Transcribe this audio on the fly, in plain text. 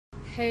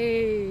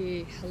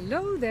Hey,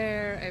 hello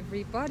there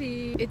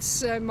everybody.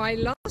 It's my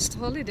last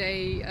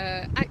holiday.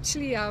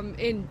 Actually, I'm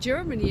in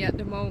Germany at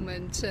the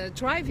moment,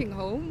 driving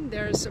home.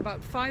 There's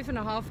about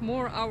 5.5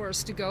 more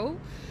hours to go.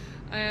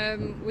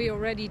 We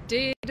already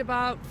did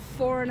about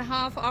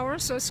 4.5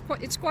 hours, so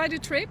it's quite a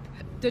trip.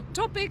 The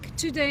topic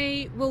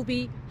today will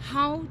be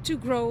how to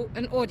grow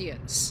an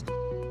audience.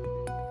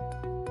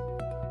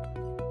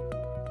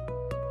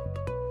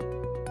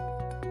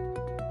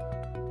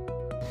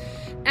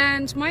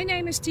 And my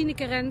name is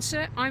Tineke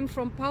Rensen. I'm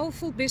from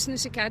Powerful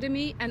Business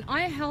Academy and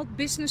I help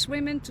business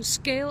women to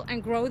scale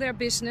and grow their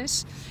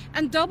business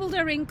and double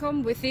their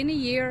income within a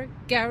year,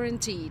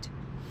 guaranteed.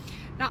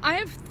 Now, I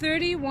have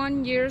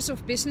 31 years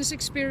of business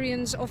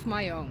experience of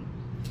my own.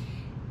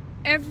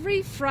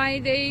 Every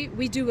Friday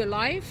we do a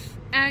live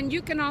and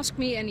you can ask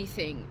me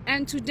anything.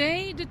 And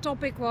today the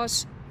topic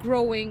was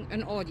growing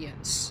an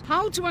audience.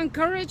 How to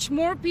encourage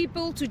more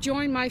people to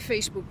join my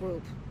Facebook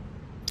group.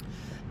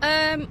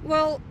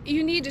 Well,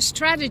 you need a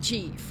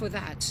strategy for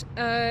that.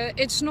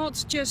 It's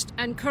not just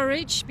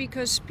encourage,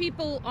 because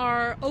people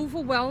are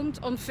overwhelmed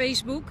on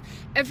Facebook.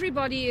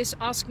 Everybody is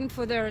asking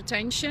for their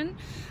attention.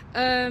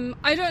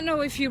 I don't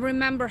know if you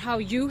remember how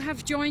you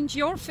have joined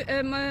your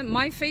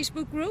my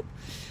Facebook group,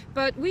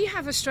 but we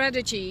have a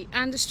strategy,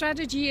 and the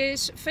strategy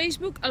is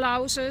Facebook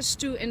allows us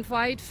to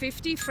invite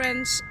 50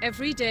 friends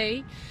every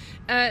day.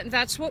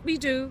 That's what we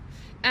do,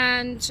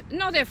 and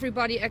not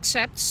everybody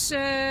accepts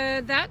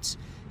that.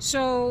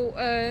 So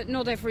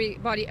not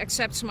everybody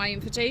accepts my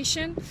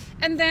invitation,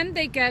 and then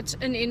they get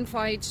an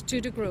invite to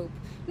the group.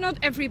 Not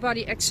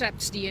everybody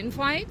accepts the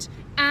invite,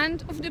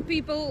 and of the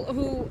people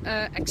who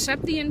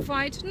accept the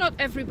invite, not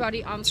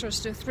everybody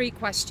answers the 3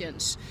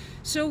 questions.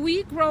 So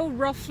we grow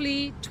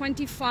roughly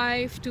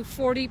 25 to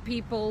 40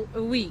 people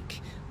a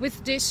week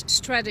with this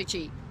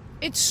strategy.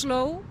 It's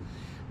slow.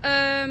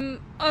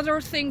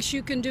 Other things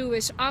you can do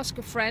is ask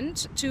a friend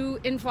to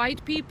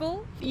invite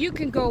people. You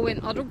can go in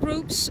other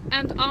groups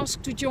and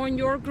ask to join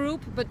your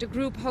group, but the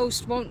group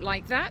host won't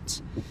like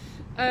that.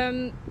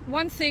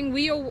 One thing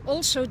we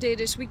also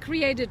did is we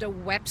created a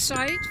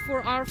website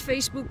for our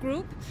Facebook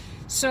group,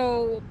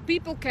 so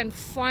people can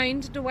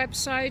find the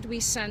website. We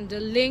send a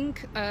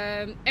link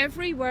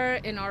everywhere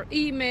in our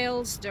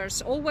emails.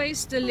 There's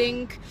always the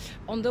link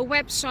on the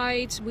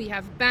website. We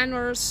have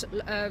banners.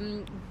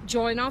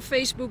 Join our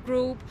Facebook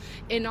group.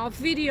 In our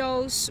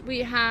videos we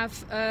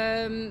have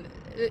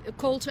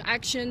call to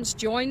actions,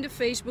 join the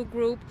Facebook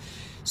group.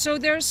 So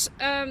there's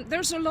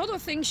a lot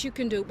of things you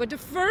can do, but the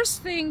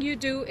first thing you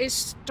do is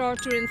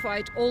start to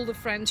invite all the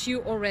friends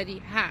you already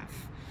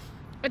have,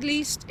 at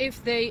least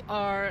if they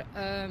are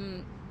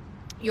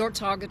your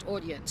target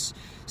audience.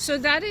 So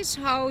that is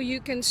how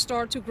you can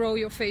start to grow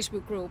your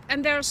Facebook group.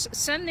 And there's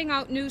sending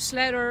out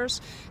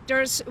newsletters,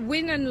 there's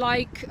win and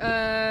like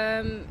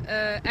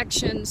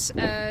actions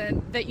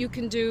that you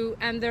can do,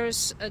 and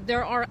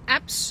there are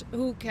apps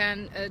who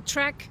can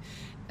track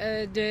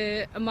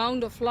the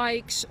amount of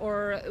likes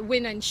or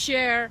win and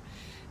share.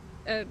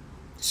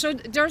 So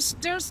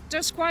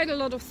there's quite a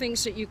lot of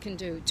things that you can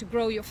do to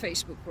grow your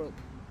Facebook group.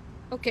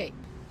 Okay,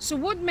 so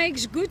what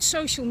makes good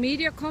social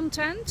media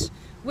content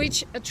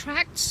which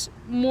attracts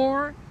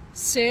more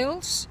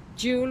sales,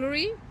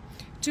 jewelry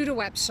to the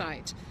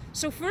website?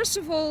 So first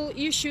of all,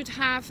 you should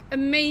have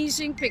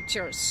amazing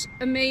pictures,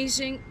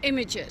 amazing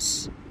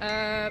images,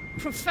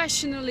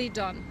 professionally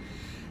done.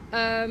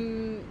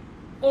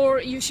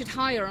 Or you should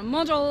hire a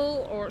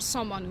model or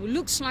someone who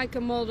looks like a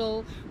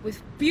model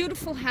with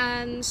beautiful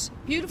hands,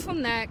 beautiful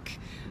neck,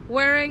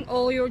 wearing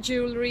all your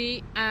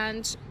jewelry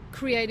and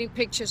creating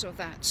pictures of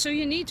that. So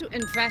you need to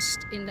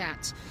invest in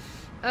that.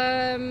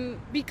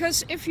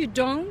 Because if you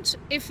don't,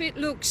 if it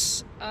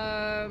looks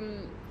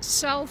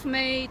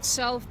self-made,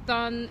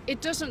 self-done,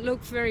 it doesn't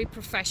look very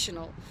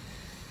professional.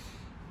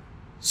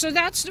 So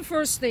that's the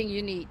first thing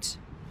you need.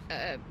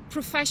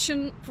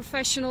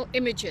 Professional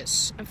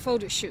images and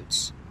photo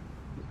shoots.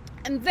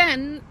 And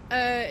then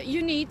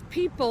you need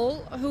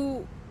people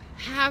who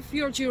have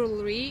your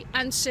jewelry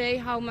and say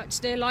how much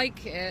they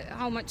like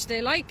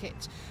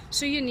it.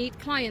 So you need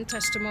client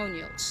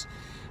testimonials.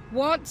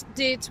 What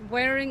did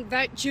wearing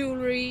that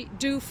jewelry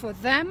do for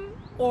them,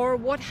 or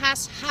what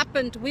has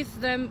happened with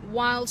them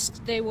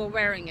whilst they were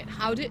wearing it?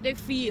 How did they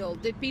feel?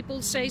 Did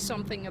people say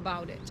something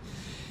about it?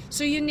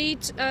 So you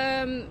need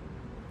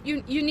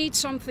you need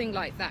something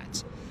like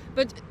that.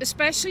 But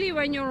especially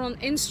when you're on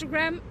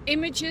Instagram,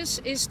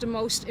 images is the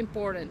most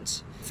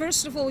important.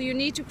 First of all, you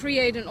need to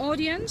create an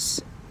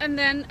audience, and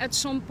then at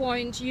some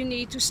point you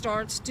need to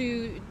start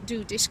to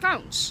do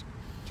discounts.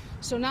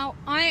 So now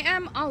I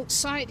am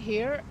outside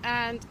here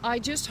and I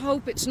just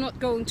hope it's not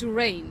going to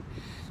rain.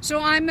 So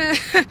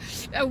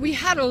we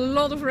had a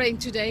lot of rain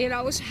today, and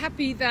I was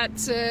happy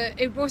that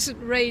it wasn't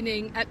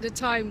raining at the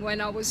time when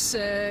I was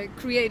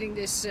creating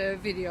this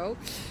video.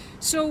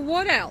 So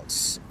what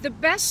else? The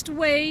best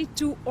way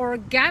to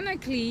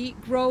organically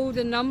grow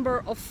the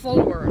number of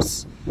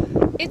followers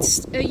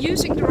it's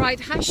using the right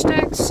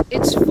hashtags,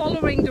 it's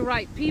following the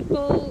right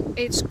people,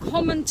 it's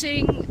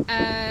commenting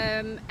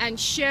and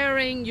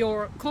sharing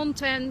your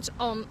content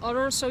on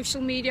other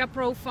social media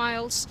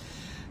profiles.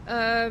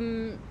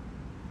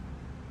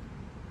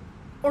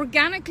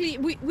 Organically,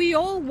 we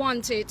all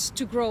want it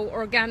to grow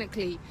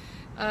organically.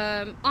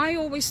 I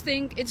always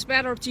think it's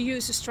better to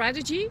use a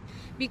strategy,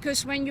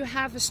 because when you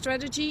have a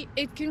strategy,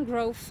 it can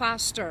grow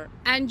faster,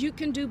 and you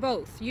can do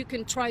both. You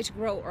can try to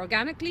grow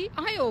organically.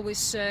 I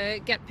always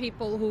get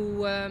people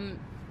who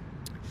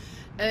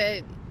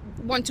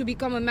want to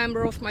become a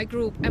member of my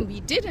group, and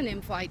we didn't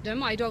invite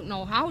them. I don't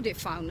know how they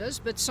found us,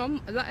 but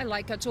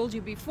like I told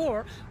you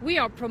before, we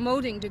are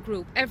promoting the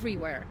group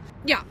everywhere.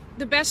 Yeah,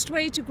 the best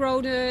way to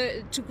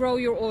grow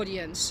your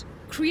audience: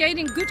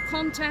 creating good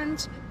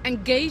content,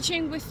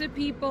 engaging with the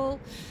people,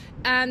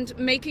 and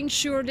making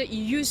sure that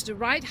you use the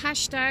right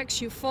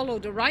hashtags, you follow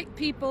the right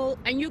people,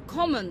 and you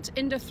comment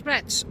in the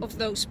threads of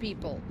those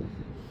people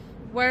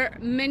where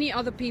many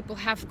other people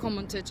have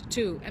commented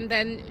too, and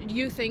then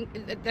you think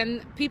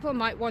then people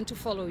might want to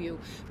follow you.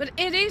 But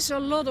it is a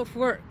lot of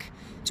work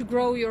to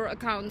grow your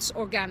accounts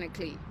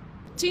organically.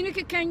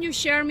 Tineke, can you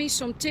share me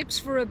some tips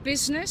for a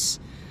business,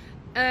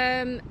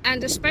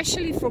 and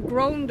especially for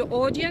growing the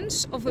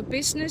audience of a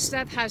business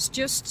that has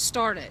just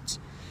started?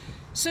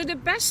 So the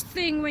best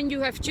thing when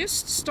you have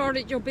just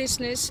started your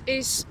business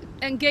is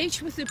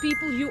engage with the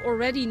people you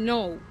already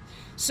know.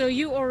 So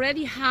you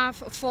already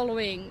have a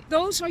following.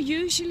 Those are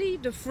usually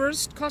the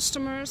first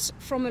customers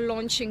from a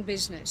launching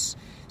business.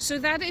 So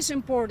that is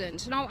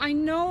important. Now I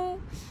know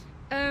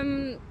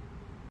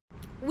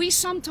we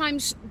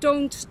sometimes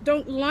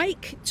don't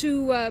like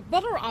to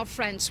bother our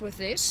friends with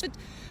this, but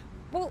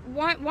well,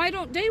 why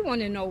don't they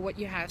want to know what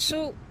you have?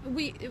 So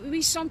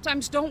we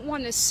sometimes don't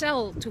want to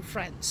sell to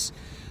friends.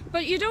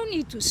 But you don't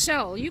need to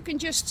sell. You can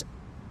just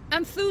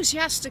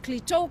enthusiastically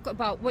talk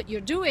about what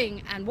you're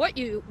doing and what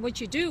you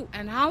do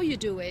and how you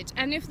do it.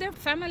 And if they're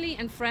family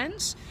and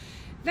friends,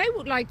 they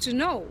would like to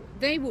know.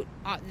 They would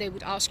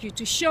ask you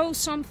to show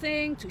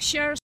something, to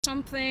share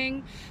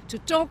something, to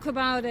talk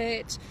about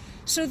it.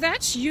 So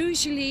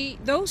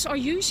those are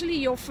usually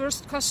your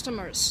first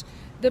customers,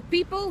 the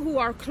people who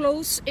are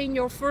close in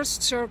your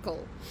first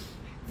circle.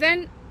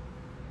 Then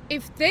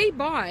if they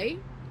buy,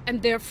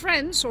 and their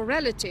friends or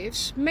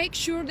relatives, make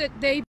sure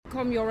that they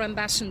become your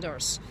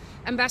ambassadors.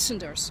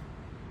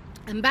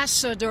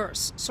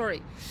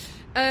 Sorry.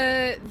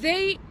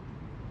 They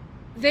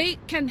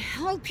can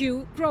help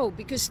you grow,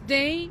 because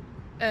they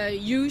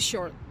use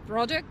your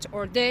product,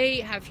 or they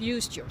have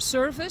used your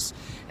service,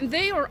 and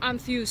they are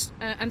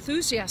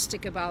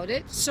enthusiastic about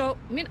it. So,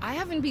 I mean, I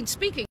haven't been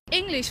speaking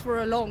English for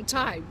a long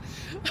time.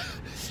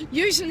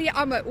 Usually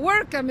I'm at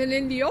work, I'm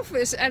in the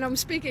office, and I'm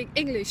speaking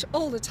English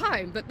all the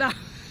time, but now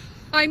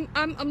I'm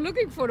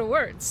looking for the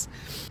words.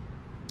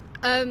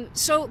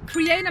 So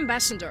create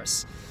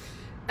ambassadors.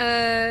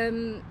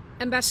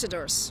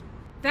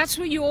 That's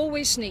what you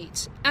always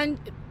need. And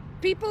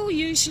people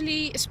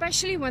usually,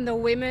 especially when they're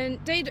women,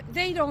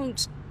 they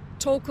don't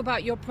talk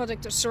about your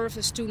product or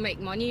service to make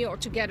money or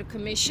to get a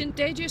commission.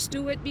 They just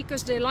do it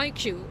because they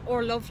like you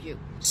or love you.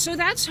 So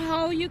that's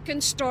how you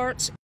can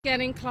start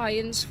getting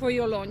clients for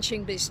your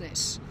launching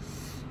business.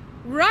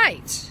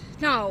 Right.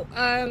 Now,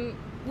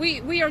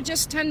 we are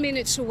just 10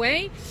 minutes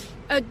away.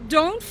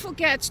 Don't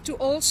forget to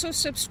also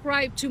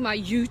subscribe to my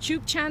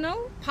YouTube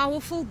channel,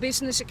 Powerful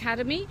Business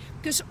Academy,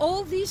 because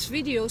all these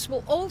videos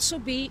will also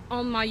be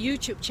on my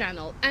YouTube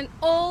channel, and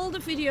all the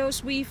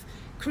videos we've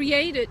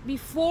created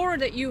before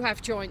that you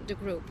have joined the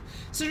group.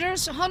 So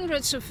there's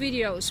hundreds of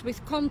videos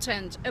with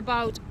content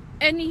about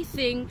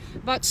anything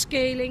about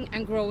scaling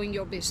and growing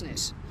your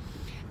business.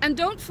 And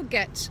don't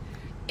forget,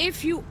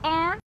 if you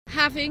are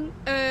having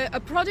a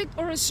product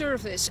or a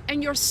service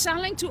and you're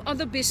selling to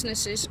other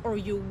businesses, or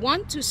you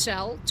want to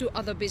sell to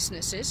other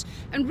businesses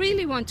and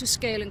really want to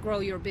scale and grow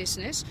your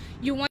business,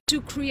 you want to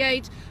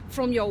create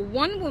from your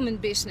one-woman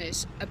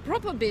business a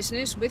proper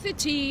business with a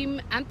team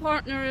and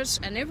partners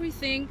and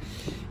everything,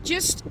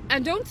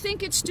 and don't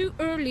think it's too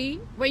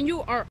early when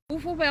you are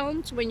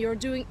overwhelmed, when you're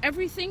doing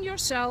everything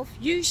yourself.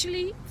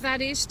 Usually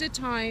that is the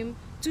time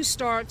to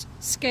start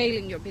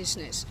scaling your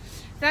business.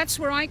 That's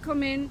where I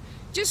come in.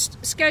 Just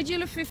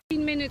schedule a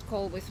 15-minute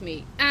call with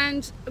me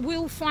and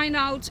we'll find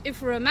out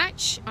if we're a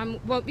match. I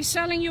won't be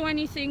selling you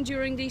anything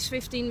during these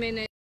 15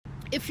 minutes.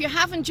 If you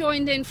haven't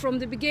joined in from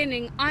the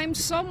beginning, I'm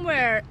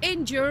somewhere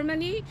in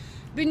Germany,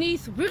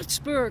 beneath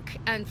Würzburg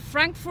and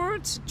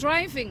Frankfurt,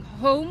 driving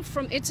home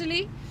from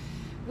Italy.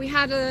 We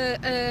had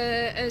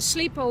a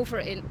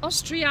sleepover in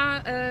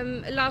Austria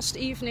last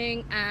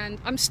evening, and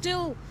I'm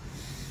still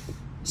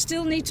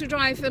need to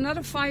drive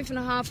another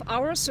 5.5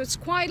 hours, so it's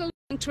quite a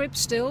long trip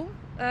still.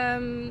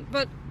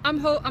 But I'm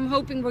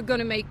hoping we're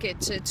gonna make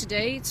it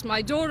today. It's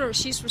my daughter,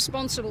 she's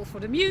responsible for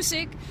the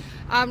music,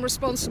 I'm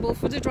responsible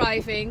for the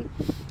driving,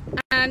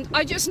 and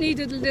I just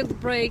needed a little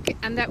break,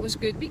 and that was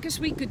good because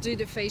we could do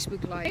the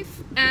Facebook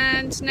Live.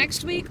 And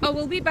next week I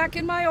will be back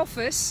in my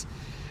office.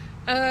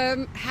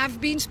 Have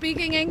been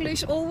speaking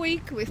English all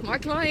week with my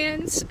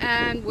clients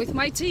and with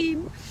my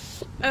team.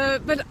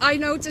 But I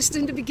noticed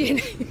in the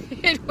beginning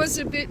it was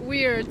a bit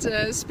weird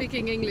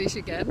speaking English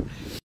again.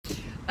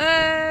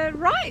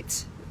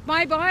 Right,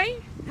 bye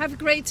bye, have a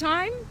great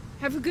time,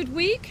 have a good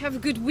week, have a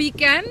good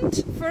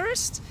weekend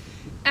first,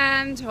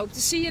 and hope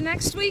to see you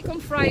next week on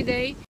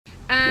Friday.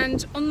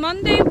 And on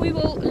Monday we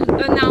will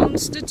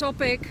announce the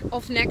topic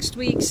of next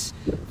week's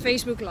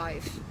Facebook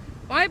Live.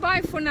 Bye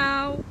bye for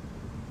now.